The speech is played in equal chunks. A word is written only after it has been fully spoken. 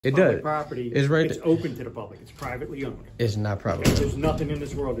It public does. property. It's right It's there. open to the public. It's privately owned. It's not privately owned. There's nothing in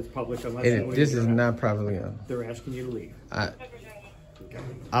this world that's public unless This is not privately owned. They're asking you to leave.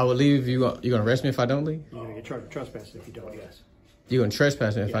 I will leave if you're gonna arrest me if I don't leave? You're gonna get charged with trespassing if you don't, yes. You're gonna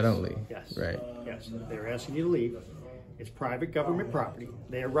trespass me if Yes. I don't leave? Yes. Right. Yes, they're asking you to leave. It's private government property.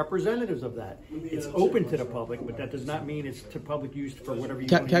 They are representatives of that. It's open to the public, but that does not mean it's to public use for whatever you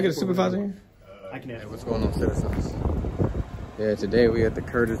want. Can I get a supervisor here? I can ask. Hey, what's going on, citizens? Yeah, today we at the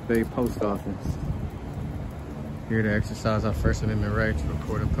Curtis Bay Post Office. Here to exercise our First Amendment right to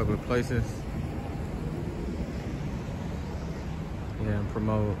record in public places. Yeah, and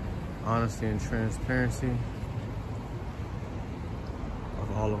promote honesty and transparency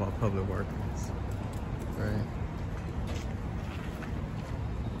of all of our public workers, right?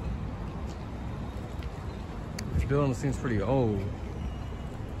 This building seems pretty old.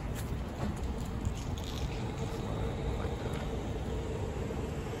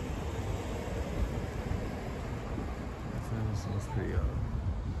 This seems pretty old.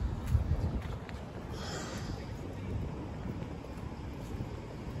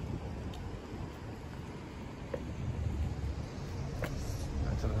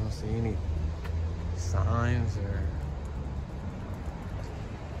 I don't see any signs or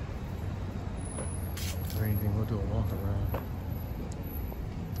anything. We'll do a walk around.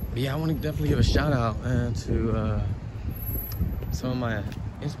 But yeah, I want to definitely give a shout out, man, to some of my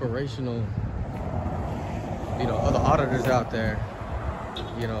inspirational, other auditors out there.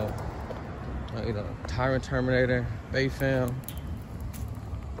 Tyrant, Terminator, Bay fam.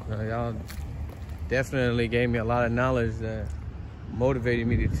 Y'all definitely gave me a lot of knowledge that motivated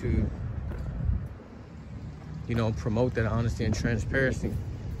me to promote that honesty and transparency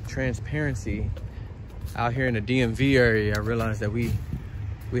out here in the DMV area. I realized that we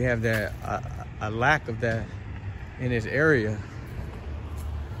have that a lack of that in this area,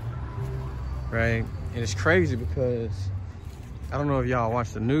 right? And it's crazy because I don't know if y'all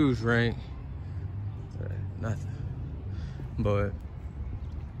watch the news, right? Nothing. But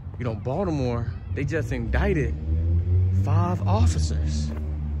Baltimore, they just indicted 5 officers,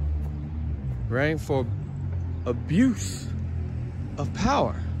 right, for abuse of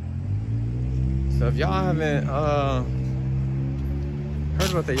power. So if y'all haven't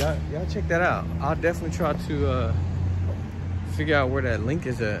heard about that, y'all check that out. I'll definitely try to figure out where that link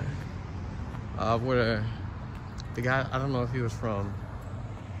is at. Where the guy, I don't know if he was from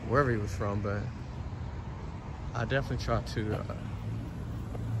wherever he was from, but I definitely try to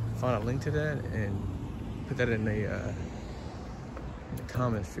find a link to that and put that in the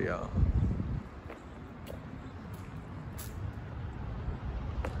comments for y'all.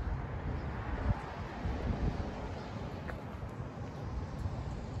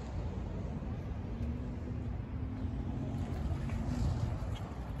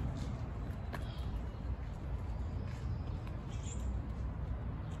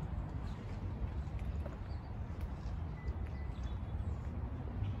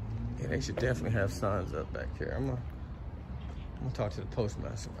 Yeah, they should definitely have signs up back here. I'm gonna talk to the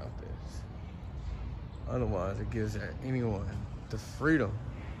postmaster about this. Otherwise, it gives anyone the freedom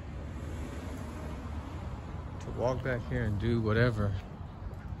to walk back here and do whatever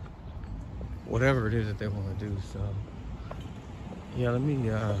it is that they want to do. So, yeah, let me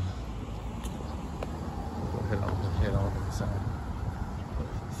go head on inside.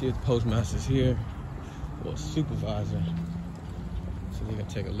 See if the postmaster's here or supervisor, so they can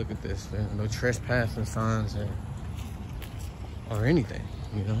take a look at this. No trespassing signs or anything,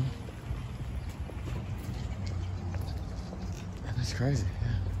 And that's crazy.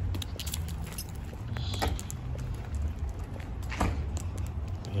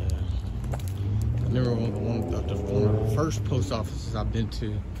 Yeah. I remember one of the first post offices I've been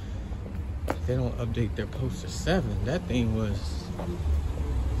to, they don't update their post to 7. That thing was, I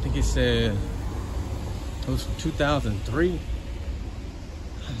think it said, it was from 2003.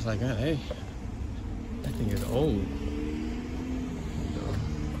 I was like, hey, that thing is old.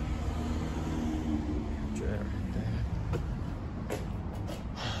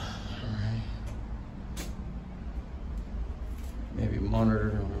 Maybe monitor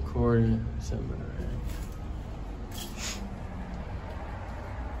and recording, something like that.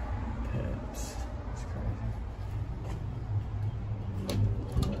 Tabs. That's crazy.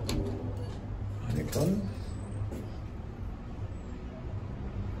 Are they coming?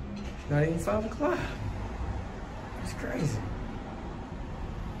 It's not even 5 o'clock. It's crazy.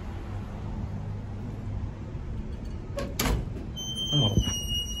 Oh,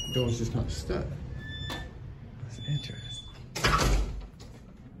 the door's just kind of stuck. That's interesting.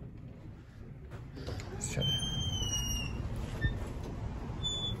 Let's try that.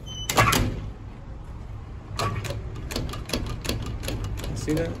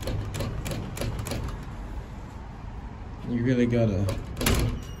 See that? You really gotta.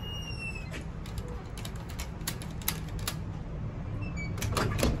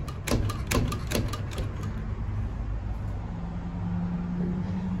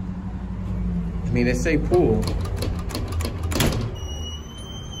 I mean, they say pool.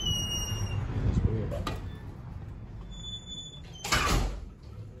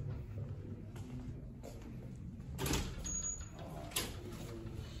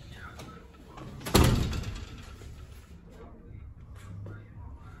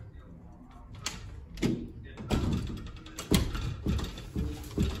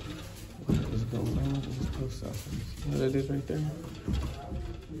 You know what that is right there?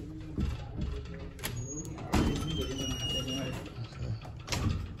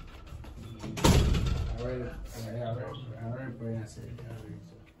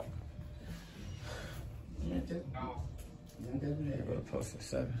 Go to post at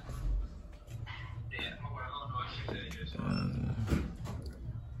 7.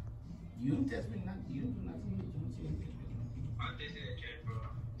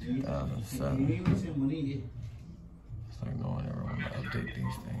 It's like no one ever want to update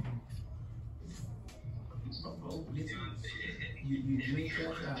these things. You make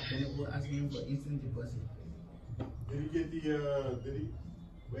sure that Benable asking for instant deposit. Did he get the,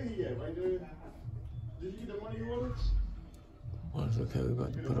 where he at, right there? Did he get the money you ordered? Well, it's okay, we're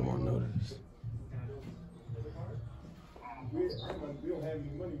about to put him on notice. We don't have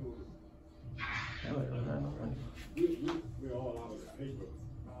any money orders. No, we don't have no money. We're all out of the paper.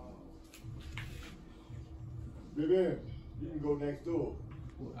 Baby, you can go next door.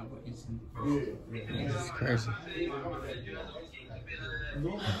 Yeah. It's crazy. I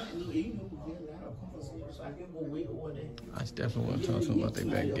definitely want to talk to them about their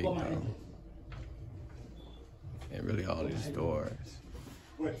back gate though. And really all these stores.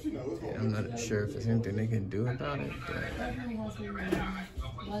 And I'm not sure if there's anything they can do about it, but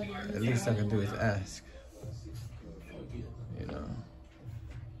at least I can do is ask. You know.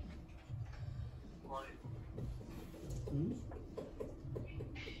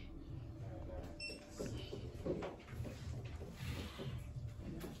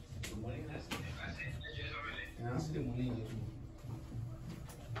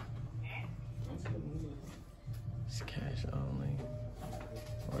 It's cash only.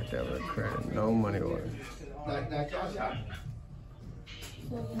 Or debit credit. No money order. So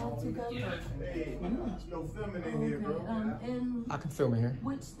you have to go. There's no filming in here, bro. I can film in here.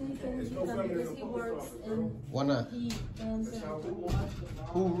 Which state can he come because he works in? Why not?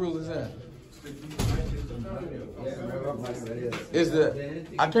 Who rule is that? Is the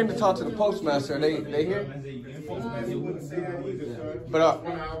I came to talk to the postmaster. They here? But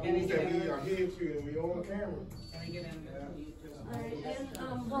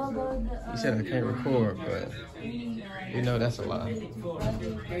he said I can't record, but you know that's a lie.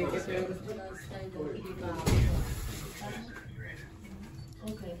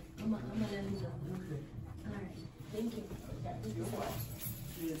 Okay, I'm gonna let him know. All right, thank you.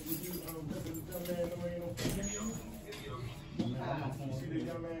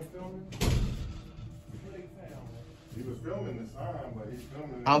 He was filming the sign, but he's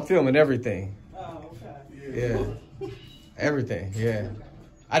filming. I'm filming everything. Oh, okay. Yeah, everything. Yeah,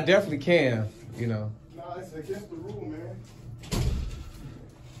 I definitely can. You know. No, it's against the rule, man.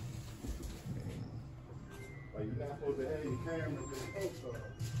 Like you're not supposed to have your camera in the post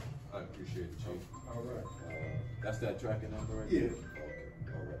office. I appreciate it, Chief. All right. That's that tracking number right Yeah. there? Okay.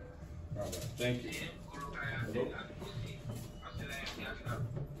 All right. All right. Thank you. Hello?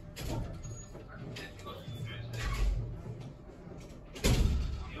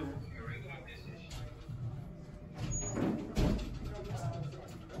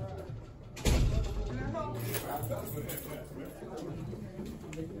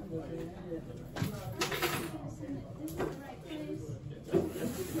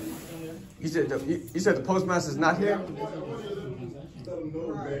 You said the postmaster's not here? Let them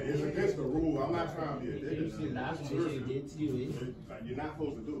know, man. It's against the rule. I'm not trying to be a dick. You're not supposed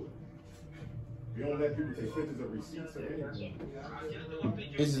to do it. You don't let people take pictures of receipts or anything.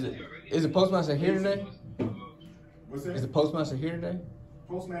 Is the postmaster here today? What's that? Is the postmaster here today?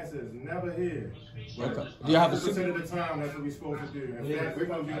 Postmaster is never here. Okay. Do you have a 100% of the time, that's what we're supposed to do. In fact, I'm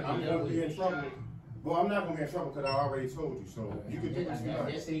going to be in trouble. Well, I'm not going to be in trouble because I already told you. So you can do what you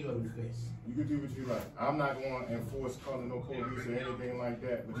like. You can do what you like. I'm not going to enforce calling no police or anything like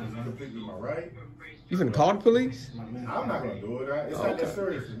that, which is completely my right. You finna call the police? I'm not going to do it. It's not that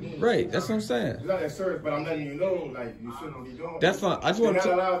serious for me. Right, that's what I'm saying. It's not that serious, but I'm letting you know, like, you shouldn't be doing it. That's fine. I just You're want not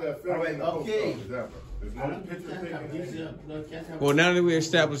to. allowed to film in the post office ever. There's no picture taken. Well, now that we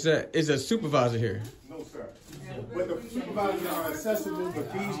established that, is a supervisor here? No, sir. But the supervisors are accessible,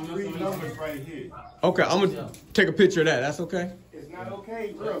 but these 3 numbers right here. Okay, I'm gonna take a picture of that. That's okay? It's not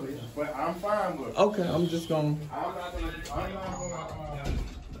okay, really, but I'm fine with it. Okay, I'm just gonna. I'm not gonna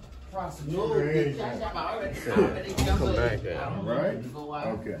prosecute No, or the anything. cash app already Come back, yeah. Right?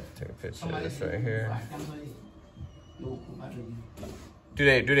 Okay. Take a picture of this right here. No, Do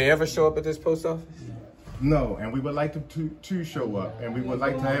they ever show up at this post office? No, and we would like to show up, and we would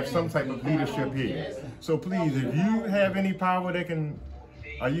like to have some type of leadership here. So please, if you have any power that can,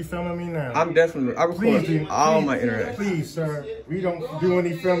 are you filming me now? I'm definitely. I record all my interactions. Please, sir, we don't do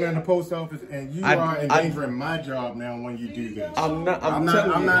any filming in the post office, and you are endangering my job now when you do this. I'm not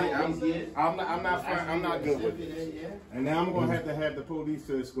good with it. And now I'm gonna have the police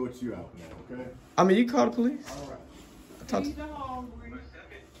to escort you out now, okay? I mean, you call the police. All right.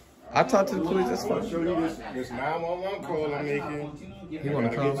 I talked to the police. That's I'll fine. show you this 911 call I'm making. You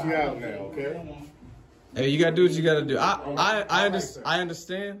want to call? Get you out now, okay? Hey, you gotta do what you gotta do. I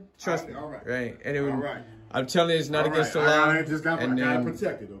understand. Trust me. All right. Right. And it would, All right. I'm telling you, it's not All against right. the law. I just got and gotta then,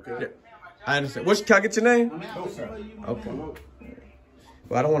 protect it, okay? I understand. Can I get your name? No, sir. Okay. Well,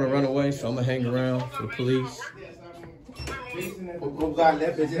 I don't want to run away, so I'm gonna hang around for the police. And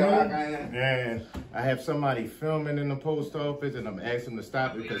I have somebody filming in the post office, and I'm asking them to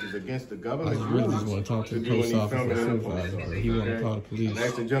stop it because it's against the government. I really just want to talk to the post office or supervisor, but he want to call the police. I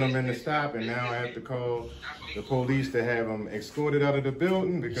asked the gentleman to stop, and now I have to call the police to have him escorted out of the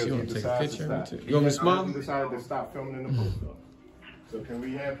building because he decided to stop. You want me to smile? He decided to stop filming in the post office. So can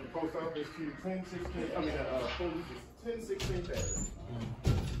we have the post office to 1016? I mean, police is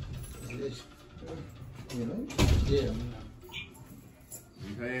 1016. Yeah.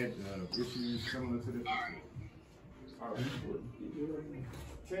 We've had issues similar to this. All right.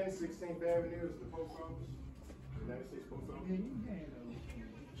 1016th Avenue is the post office. United States Post Office.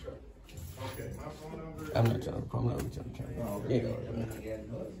 Sure. Okay, my phone number. I'm not trying to call. I'm not trying to. Oh, okay.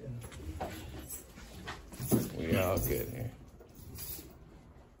 We all good here.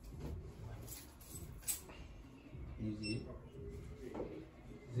 Easy.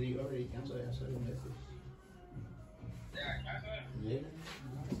 So you already canceled it? I saw your message. Yeah.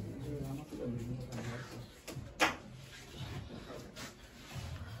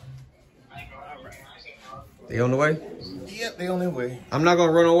 They on the way? Yep, they on their way. I'm not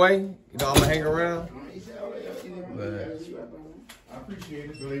gonna run away. You know, I'm gonna hang around. But I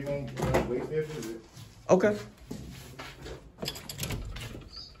appreciate it, so they won't waste their visit. okay.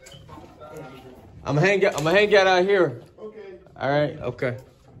 I'm gonna hang out here. Okay. All right. Okay.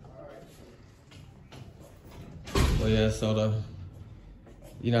 Well, yeah. So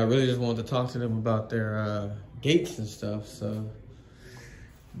I really just wanted to talk to them about their gates and stuff. So,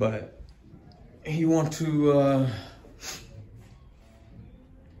 but he want to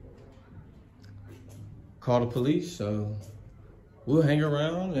call the police. So we'll hang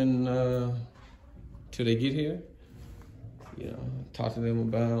around and till they get here. You know, talk to them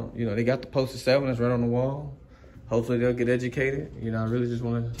about, they got the poster 7 that's right on the wall. Hopefully they'll get educated. I really just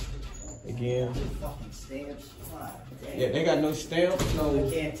want to, again. Fucking stamps. Yeah, they got no stamps, no.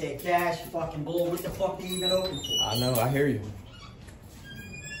 They can't take cash, fucking bull. What the fuck are you even open for? I know, I hear you.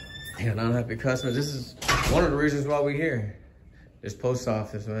 And unhappy customers. This is one of the reasons why we're here. This post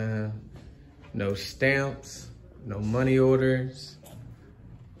office, man. No stamps, no money orders.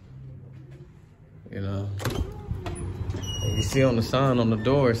 And you see on the sign on the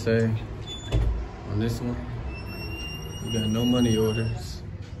door, say, on this one, you got no money orders.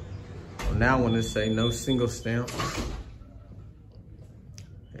 On that one, it say no single stamps.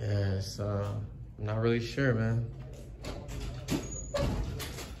 Yeah, so I'm not really sure, man.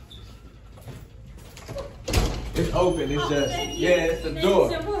 It's open. It's just, it's the door.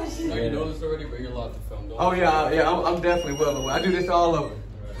 You know this already, but you're allowed to film. Don't Oh yeah, I'm definitely well aware. I do this all over.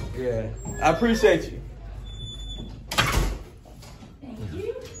 Yeah, I appreciate you. Thank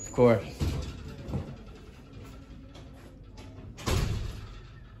you. Of course.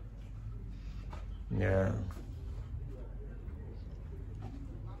 Yeah.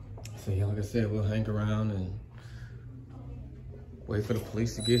 So yeah, like I said, we'll hang around and wait for the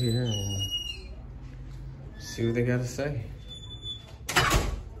police to get here and see what they got to say.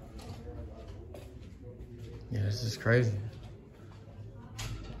 Yeah, this is crazy.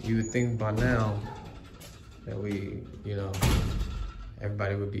 You would think by now that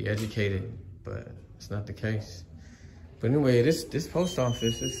everybody would be educated, but it's not the case. But anyway, this post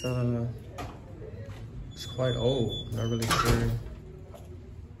office is it's quite old. Not really sure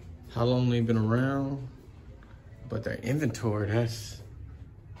how long they've been around, but their inventory,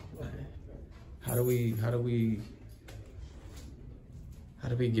 how do we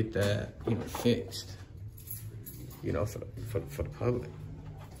get that, you know, fixed, you know, for the public?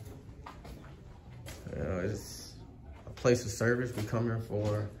 You know, it's a place of service. We come here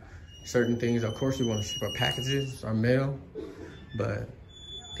for certain things. Of course, we want to ship our packages, our mail, but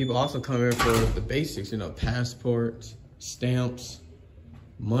people also come here for the basics, you know, passports, stamps,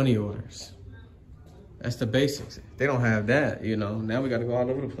 money orders. That's the basics. If they don't have that, you know, now we got to go all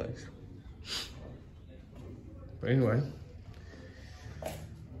over the place. But anyway,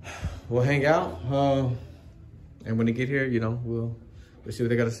 we'll hang out, and when they get here, you know, we'll see what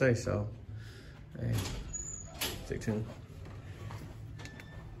they got to say. So, hey, stay tuned.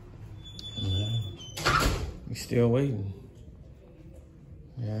 We still waiting.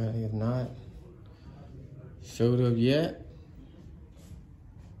 Yeah, they have not showed up yet.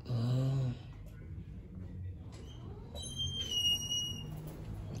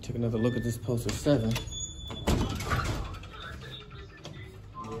 I took another look at this post at 7. Yeah,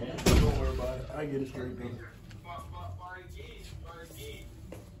 don't worry about it. I get it straight, man.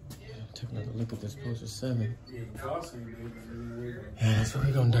 Took another look at this post at 7. Yeah, boss ain't there. Yeah, that's where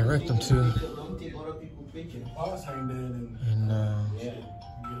we're gonna direct them to. Don't take other people's pictures. Boss ain't there, and And Yeah. get an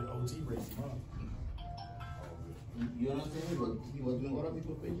OT rate tomorrow. You understand me? But he was doing other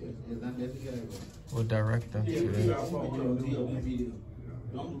people's pictures. It's not necessary. we'll direct them to.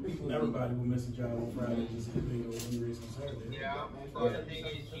 Everybody will miss a job on Friday just if they go on race on Saturday. Yeah, but the thing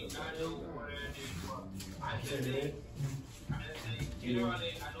is, she's not doing what it is. I just think, you know, I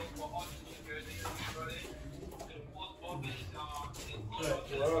know for all the speakers, the post office,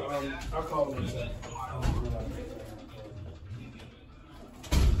 I'll call them.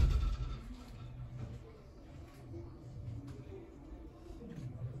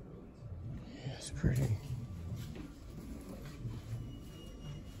 Yeah, it's pretty.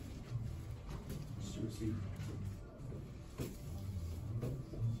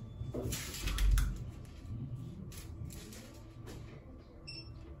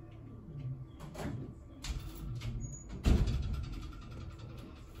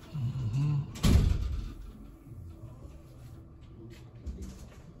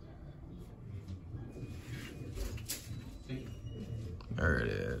 There it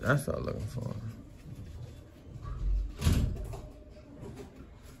is. That's what I'm looking for.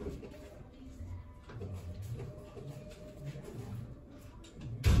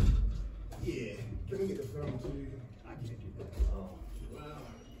 Yeah. Can we get the film to you? I can't do that. Oh, well.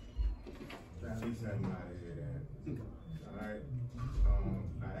 At least I'm out of here then. Alright.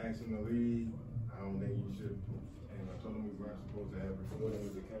 I asked him to leave. I don't think you should. And I told him we weren't supposed to have recordings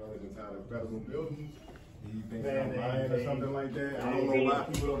of the cameras inside of federal buildings. He thinks I'm lying or something like that. I don't know why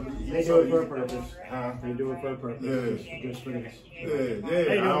people don't believe. They do it for a purpose. They do it for a purpose. Yeah. Just for this. Yeah.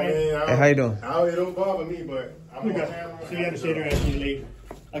 Hey, how you doing? It don't bother me, but I'm on camera. So you understand they're asking you to leave.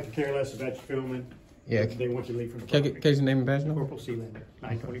 I could care less about you filming. Yeah. They want you to leave from the Can I property. get your name and badge number? Corporal Sealander,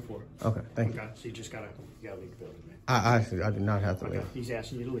 924. Okay, thank you. Okay, so you just gotta leave the building, man. I did not have to Okay, leave. he's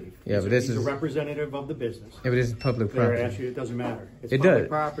asking you to leave. Yeah, but this he's is- a representative of the business. Yeah, but this is public They're property. asking you, it doesn't matter. It's It public does.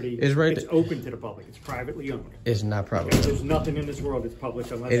 property. It's right It's there. open to the public. It's privately owned. It's not Okay, privately. there's nothing in this world that's public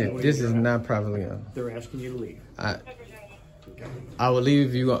unless you This is not privately owned. They're asking you to leave. I will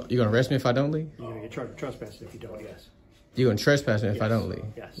leave. You gonna arrest me if I don't leave? You're gonna get charged with trespassing if you don't. Yes. You gonna trespass me if I Yes. don't leave?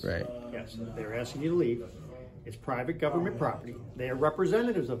 Yes. Right. Yes. They're asking you to leave. It's private government property. They are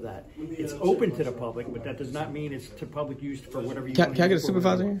representatives of that. It's open to the public, but that does not mean it's to public use for whatever you Can want I to get a use for.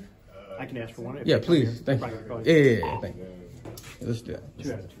 supervisor here? I can ask for one. if Yeah, they come here. please. Thank Probably you. call Yeah, thank you. Let's do that.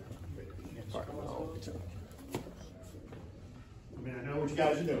 2 out of 2. I mean, I know what you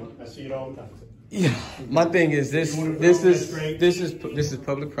guys are doing. I see it all the time. Yeah. My thing is this. You wanna This film is this, this is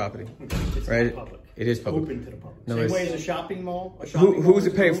public property, It's right? not public. It is public. Open to the public. No, Same it's- way as a shopping mall. A shopping who's mall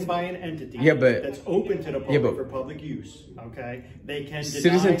it paid is for? owned by an entity. Yeah, but- that's open to the public Yeah, but- for public use. Okay, they can.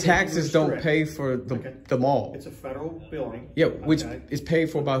 Citizen deny, they can taxes don't restrict. pay for Okay. the mall. It's a federal building. Yeah, which okay? is paid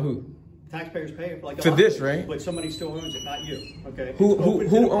for by who? Taxpayers pay for like a For lot this, of right? But somebody still owns it, not you. Okay. Who- It's who- open to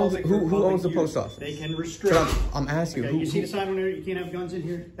who the owns- public who- for who public owns the use. post office? They can restrict. But I'm asking Okay, who. you see the sign on there? You can't have guns in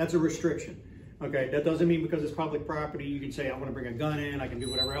here. That's a restriction. Okay, that doesn't mean because it's public property you can say I want to bring a gun in. I can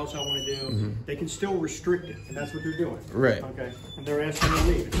do whatever else I want to do. They can still restrict it, and that's what they're doing. Right. Okay, and they're asking you to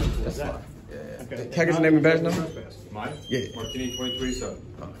leave. It's simple as that. Yeah. Okay. Can I get your name and badge number? Mine? Yeah. Martini 23-7.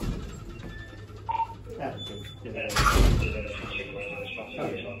 Yeah.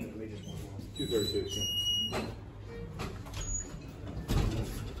 236.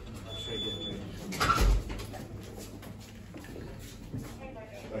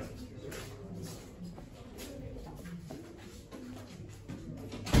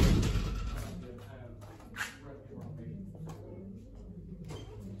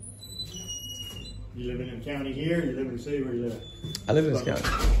 You living in the county here, or you live in the city where you live? I live in this county.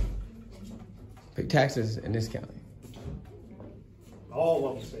 Pay taxes in this county. All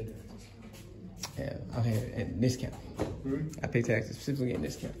of them say that. Yeah, I'm here in this county. Hmm? I pay taxes specifically in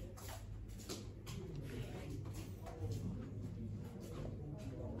this county.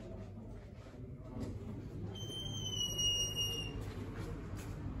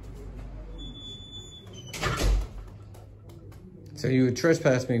 So you would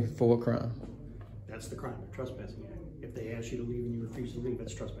trespass me for what crime? That's the crime, trespassing. If they ask you to leave and you refuse to leave,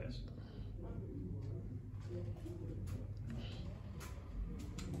 that's trespass.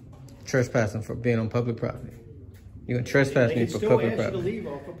 Trespassing for being on public property. You can trespass me for public They can still ask you to property. leave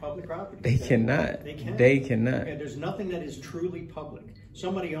off of public property. They cannot. They can. They cannot. Okay, there's nothing that is truly public.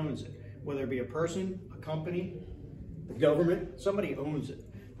 Somebody owns it. Whether it be a person, a company, the government, somebody owns it.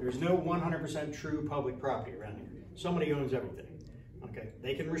 There's no 100% true public property around here. Somebody owns everything. Okay,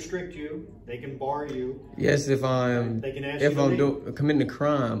 they can restrict you. They can bar you. Yes, if I'm They can ask you to leave. committing a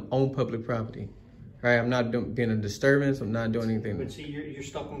crime on public property, right? I'm not being a disturbance. I'm not doing anything. But see, you're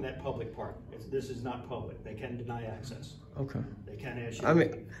stuck on that public part. This is not public. They can deny access. Okay. They can ask you. I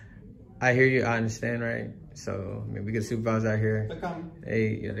mean, I hear you. I understand, right? So, I mean, we get supervisors out here. They come.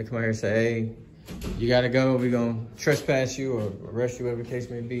 They come out here and say, hey, you got to go. We're going to trespass you or arrest you, whatever the case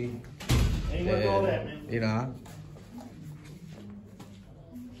may be. Ain't worth all that, man. You know,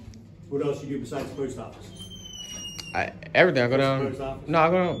 What else you do besides the post office? everything. I go Post down. office? No, I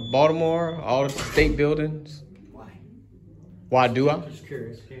go down Baltimore, all the state buildings. Why? Why do I? Just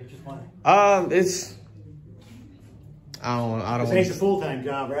curious. Yeah, just why? It's. I don't. This ain't a full-time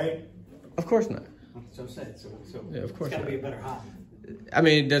job, right? Of course not. So said. So Yeah, of course it's got to not. be a better hobby. I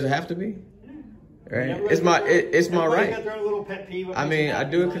mean, does it have to be? Right. Everybody It's my got right. got their own little pet peeve. I mean, I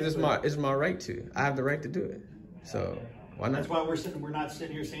do it because it's my right to. I have the right to do it. So why not? That's why we're not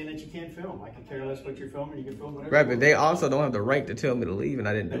sitting here saying that you can't film. I can care less what you're filming. You can film whatever. Right, you but want. they also don't have the right to tell me to leave, and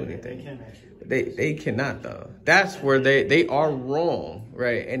I didn't do They anything. can actually. They cannot though. That's where they are wrong,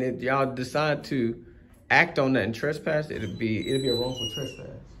 right? And if y'all decide to act on that and trespass, it'd be a wrongful trespass.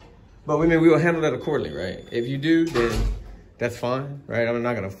 But we will handle that accordingly, right? If you do, then that's fine, right? I'm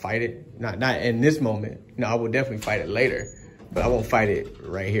not gonna fight it. Not in this moment. No, I will definitely fight it later, but I won't fight it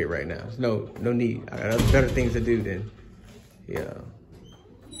right here, right now. There's no need. I got better things to do than,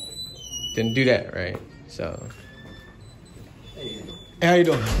 than do that, right? So, Hey, how you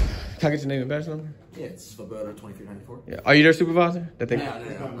doing? Can I get your name and badge number? yeah, it's Svoboda 2394. Yeah. Are you their supervisor? No,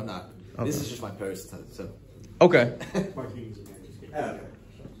 I'm not. Okay. This is just my post, so. Okay. Martinis in there, just kidding. Okay.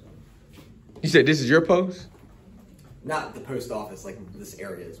 You said this is your post? Not the post office, like this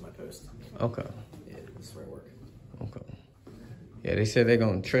area is my post. Okay. Yeah, this is where I work. Okay. Yeah, they said they're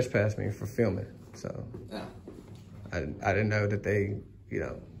gonna trespass me for filming, so Yeah. I didn't know that they,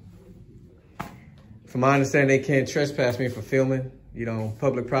 from my understanding, they can't trespass me for filming,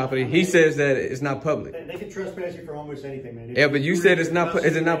 public property. He says that it's not public. They can trespass you for almost anything, man. Yeah, but you said it's not.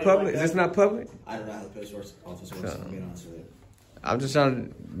 Is it not public? Is this not public? I don't know how the post office works, to be honest with you. I'm just trying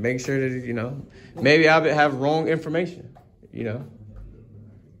to make sure that maybe I have wrong information.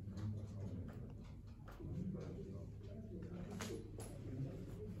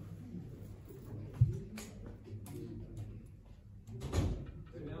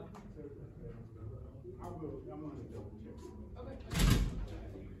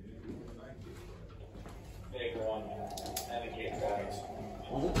 Hey, go on. Advocate,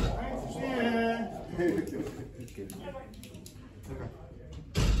 guys.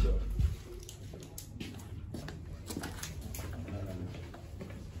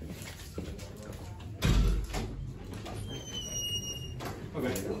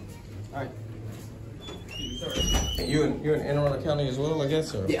 Okay. All right. You're in Anne Arundel County as well, I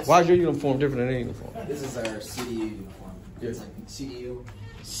guess. Or Yes. why is your uniform different than their uniform? This is our CDU uniform. It's like CDU.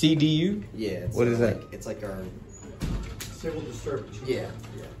 CDU? Yeah. It's What is like, that? It's like our. Civil disturbance. Yeah.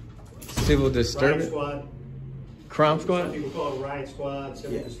 Civil Riot disturbance. squad. Crime Some squad. people call it riot squad,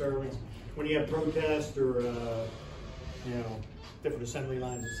 civil Yeah. disturbance. When you have protests or, different assembly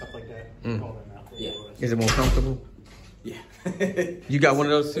lines and stuff like that, call them out. Yeah. Is it more comfortable? Yeah. You got one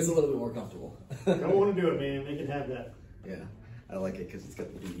of those It's a too? little bit more comfortable. Don't want to do it, man. They can have that. Yeah. I like it because it's got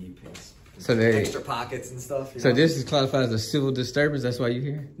the BE pins. So they. Extra pockets and stuff. So this is classified as a civil disturbance. That's why you're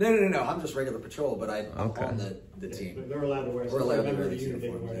here. No. I'm just regular patrol, but I'm Okay. on the team. They're allowed to wear. We're allowed to member wear of the this unit, they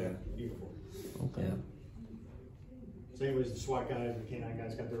can uniform, wear yeah. that uniform. Okay. Yeah. Same as the SWAT guys, the K9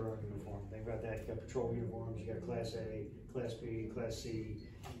 guys got their own uniform. They've got that. You got patrol uniforms. You got Class A, Class B, Class C.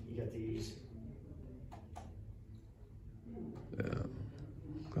 You got these. Yeah.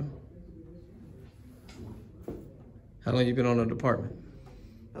 Okay. How long you been on the department?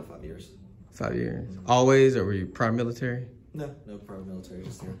 About 5 years. 5 years. Always, or were you prior military? No prior military,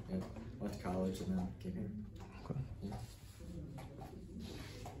 just here. Yeah. Went to college and then came here. Okay. Yeah.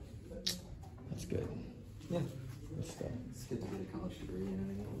 That's good. Yeah. Good stuff. It's good to get a college degree, you know what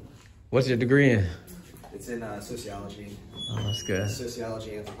I mean? What's your degree in? It's in sociology. Oh, that's good.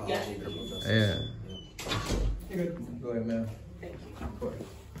 Sociology, anthropology, criminal justice. Yeah. You're good. Go ahead, man. Thank you. Of course.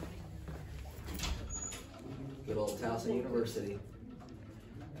 Good old Towson University.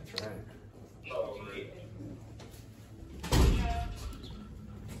 That's right.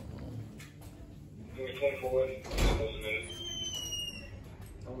 Number 24,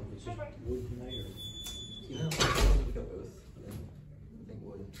 Oh, it's just wood tonight, or? You know, we got both. Yeah. I think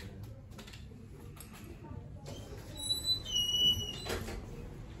wood.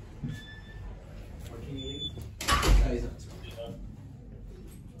 Or can you leave? No, he's not.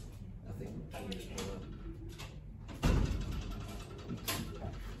 I think he just pulled up.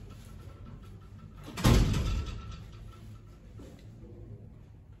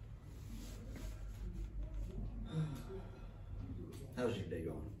 How's your day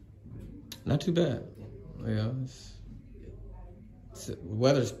going? Not too bad. Yeah,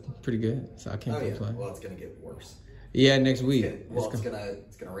 weather's pretty good, so I can't complain. Well, it's gonna get worse. Yeah, next week. It's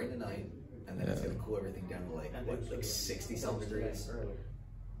gonna rain tonight, and then it's gonna cool everything down to like 60 some degrees.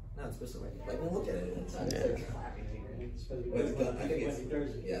 No, it's supposed to rain. Like, we'll look at it inside. Yeah. I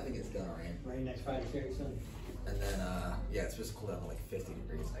think it's gonna rain. Rain next Friday, Saturday, Sunday. And then yeah, it's supposed to cool down to like 50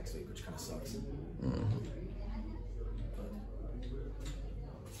 degrees next week, which kind of sucks.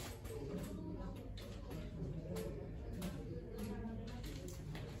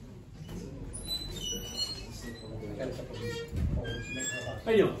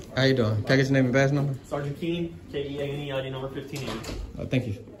 How you doing? How you doing? Can I get your name and badge number? Sergeant Keen, K-E-A-N-E, ID number 1580. Oh, thank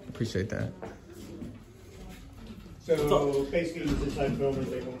you. Appreciate that. So basically, this inside filmers,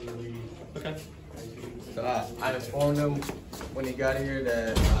 they want to leave. Okay. So I informed them when he got here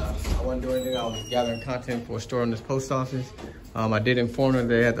that I wasn't doing anything. I was gathering content for a store in this post office. I did inform them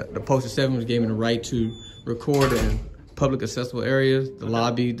they had the Postal 7 was gave me the right to record in public accessible areas, the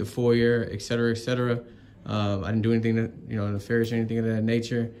lobby, the foyer, et cetera, et cetera. I didn't do anything that, nefarious or anything of that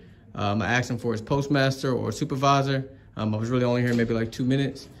nature. I asked him for his postmaster or supervisor. I was really only here maybe like 2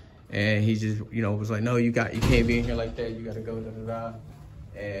 minutes. And he just, was like, no, you can't be in here like that. You got to go, da-da-da.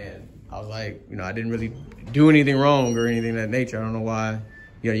 And I was like, I didn't really do anything wrong or anything of that nature. I don't know why.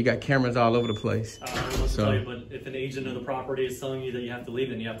 You got cameras all over the place. I don't know what to tell you, but if an agent of the property is telling you that you have to leave,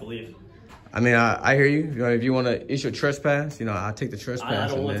 then you have to leave. I mean, I hear you. If you want to issue a trespass, I'll take the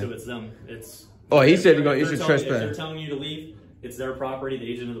trespass. I don't want to. It's them. It's. Oh, he said you're going to issue trespass. If they're telling you to leave, it's their property. The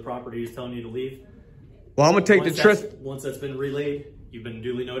agent of the property is telling you to leave. Well, I'm going to take the trespass. Once that's been relayed, you've been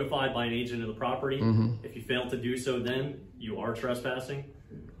duly notified by an agent of the property. Mm-hmm. If you fail to do so, then you are trespassing.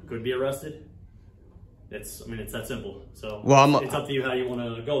 Could be arrested. It's that simple. So it's up to you how you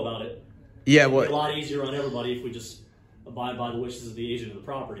want to go about it. Yeah, It'd be a lot easier on everybody if we just abide by the wishes of the agent of the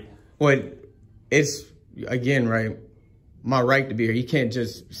property. Well, it's, again, right, my right to be here. You can't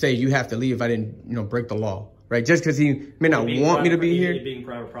just say you have to leave if I didn't, break the law, right? Just because he may not want me to be here. Being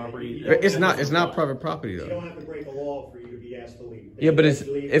private property. It's not private property, though. You don't have to break the law for you to be asked to leave. Yeah, but if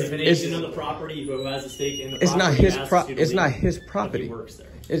an agent of the property who has a stake in the property, it's not his property. He works there.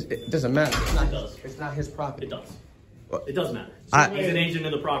 It doesn't matter. It's not his property. It does. It does matter. He's an agent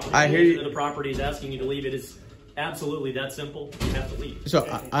of the property. I hear you. The agent of the property is asking you to leave. It is absolutely that simple. You have to leave. So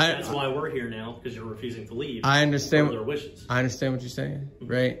that's why we're here now, because you're refusing to leave. I understand their wishes. I understand what you're saying,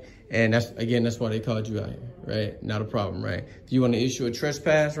 right? And that's why they called you out here, right? Not a problem, right? If you want to issue a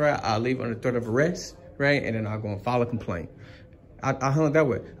trespass, right, I'll leave under threat of arrest, right? And then I'll go and file a complaint. I handle it that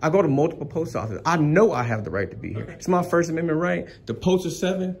way. I go to multiple post offices. I know I have the right to be here. It's my First Amendment right. The Postal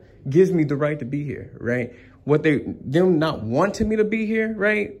 7 gives me the right to be here, right? Them not wanting me to be here,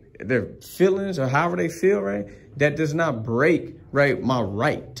 right? Their feelings or however they feel, right? That does not break, right, my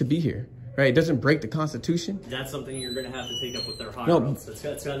right to be here, right? It doesn't break the Constitution. That's something you're going to have to take up with their higher-ups. It's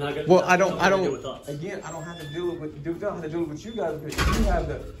not going to well, I don't do with us. Again, I don't have to deal with you guys because you have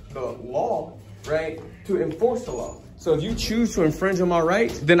the law, right, to enforce the law. So if you choose to infringe on my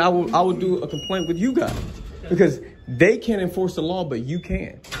rights, then I will do a complaint with you guys because they can't enforce the law, but you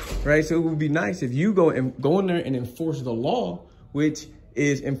can, right? So it would be nice if you go in there and enforce the law, which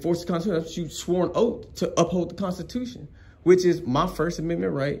is enforce the Constitution. That's what you swore an oath to uphold the Constitution, which is my First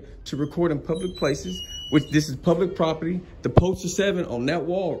Amendment right to record in public places, which this is public property. The Postal 7 on that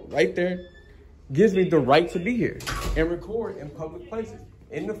wall right there gives me the right to be here and record in public places.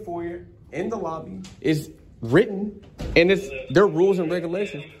 In the foyer, in the lobby, is written, and it's their rules and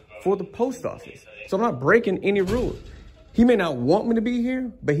regulations for the post office. So I'm not breaking any rules. He may not want me to be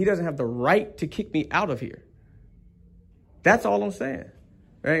here, but he doesn't have the right to kick me out of here. That's all I'm saying,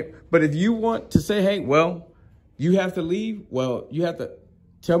 right? But if you want to say, hey, well, you have to leave. Well, you have to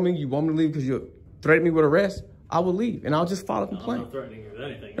tell me you want me to leave because you threaten me with arrest. I will leave, and I'll just file a complaint. I'm not threatening you with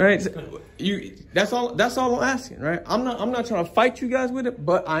anything. Right? That's all I'm asking, right? I'm not trying to fight you guys with it,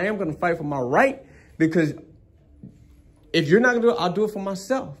 but I am going to fight for my right, because if you're not going to do it, I'll do it for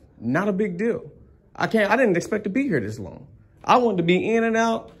myself. Not a big deal. I didn't expect to be here this long. I wanted to be in and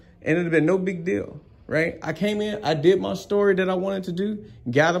out, and it'd have been no big deal, right? I came in, I did my story that I wanted to do,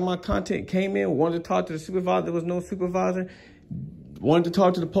 gathered my content, came in, wanted to talk to the supervisor. There was no supervisor. Wanted to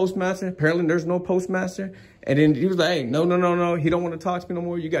talk to the postmaster. Apparently there's no postmaster. And then he was like, hey, no. He don't want to talk to me no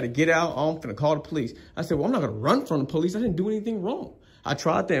more. You got to get out. I'm going to call the police. I said, well, I'm not going to run from the police. I didn't do anything wrong. I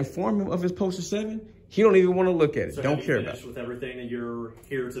tried to inform him of his poster 7. He don't even want to look at it. So don't care about it. With everything that you're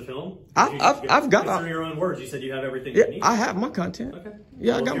here to film? I've got it. Your own words. You said you have everything you need. I have my content. Okay.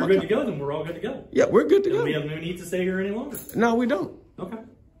 Yeah, well, I got my content. If you're good to go, then we're all good to go. Yeah, we're good to go. We have no need to stay here any longer. No, we don't. Okay.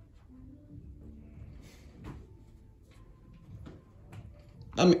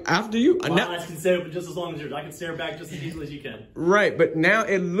 I mean, after you. Well, I can stay open just as long as I can stare back just as easily as you can. Right, but now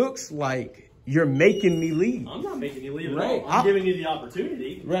it looks like you're making me leave. I'm not making you leave at all. I'm giving you the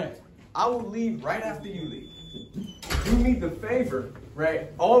opportunity. Right. I will leave right after you leave. Do me the favor, right?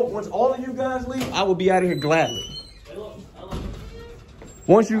 Once all of you guys leave, I will be out of here gladly.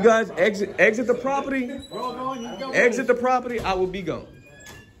 Once you guys exit the property, I will be gone.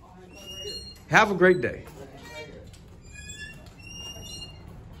 Have a great day.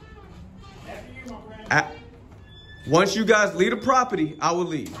 Once you guys leave the property, I will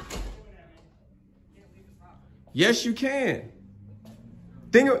leave. Yes, you can.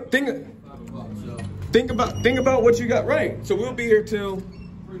 Think about what you got right. So we'll be here till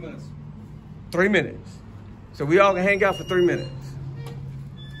 3 minutes. 3 minutes. So we all can hang out for 3 minutes.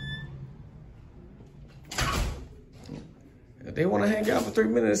 If they want to hang out for 3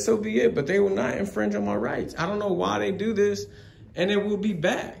 minutes, so be it. But they will not infringe on my rights. I don't know why they do this, and then we'll be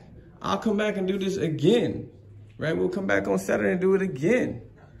back. I'll come back and do this again, right? We'll come back on Saturday and do it again,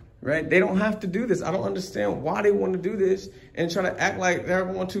 right? They don't have to do this. I don't understand why they want to do this and try to act like they're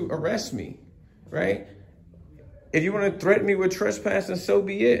going to arrest me, right? If you want to threaten me with trespassing, so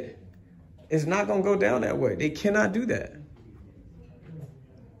be it. It's not going to go down that way. They cannot do that.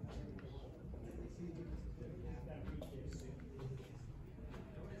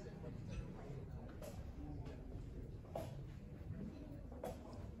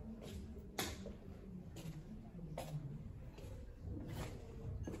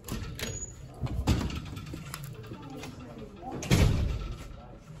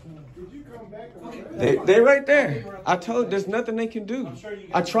 They right there. I told you, there's nothing they can do.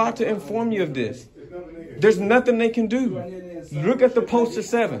 I tried to inform you of this. There's nothing they can do. Look at the poster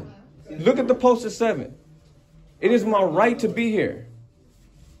 7. Look at the poster 7. It is my right to be here.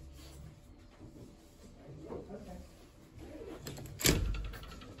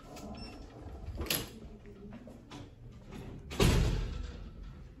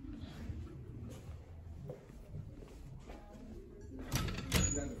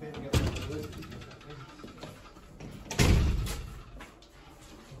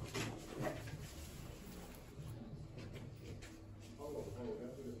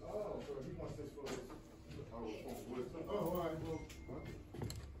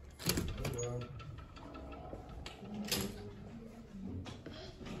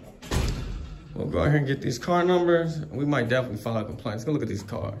 We'll go ahead and get these car numbers. We might definitely file a complaint. Let's go look at these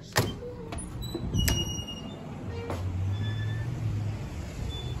cars.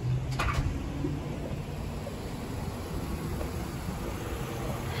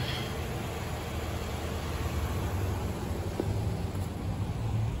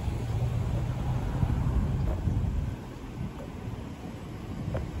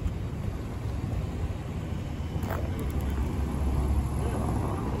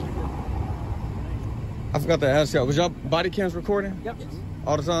 I forgot to ask y'all, was y'all body cams recording? Yep.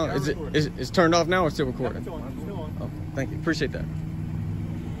 All the time? Is it's turned off now or still recording? Yep, it's still on. Oh, thank you. Appreciate that.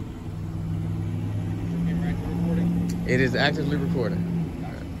 It is actively recording.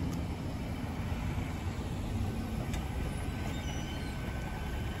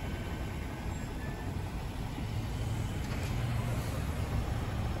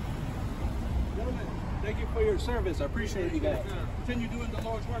 Gentlemen, thank you for your service. I appreciate you guys. Continue doing the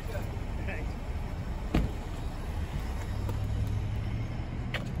Lord's work. Thanks.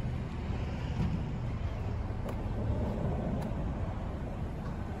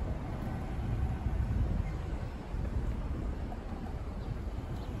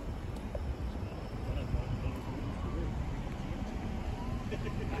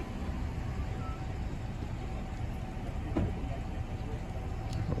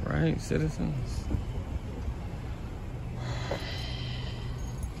 right, citizens.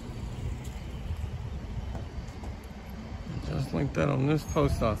 Just like that on this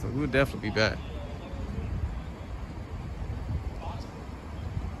post office. We'll definitely be back.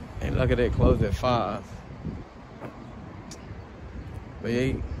 And look at it, closed at 5. But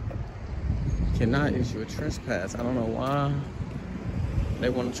they cannot issue a trespass. I don't know why they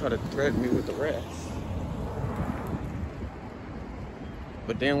want to try to threaten me with arrest.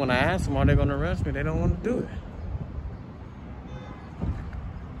 But then when I ask them, are they going to arrest me? They don't want to do it.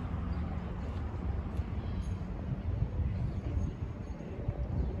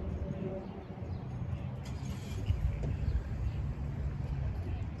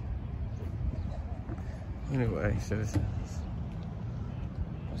 Anyway, citizens,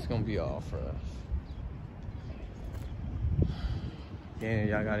 that's gonna be all for us. Again,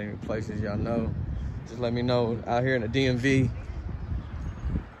 y'all got any places y'all know, just let me know. Out here in the DMV,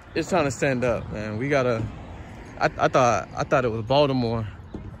 it's time to stand up, man. We gotta, I thought it was Baltimore,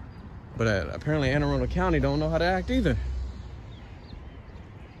 but apparently Anne Arundel County don't know how to act either.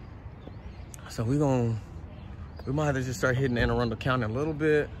 So we might have to just start hitting Anne Arundel County a little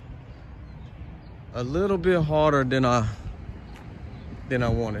bit harder than I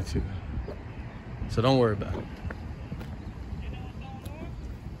wanted to. So don't worry about it.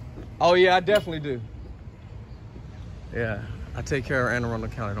 Oh yeah, I definitely do. Yeah, I take care of Anne Arundel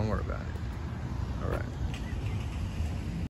County, don't worry about it. All right.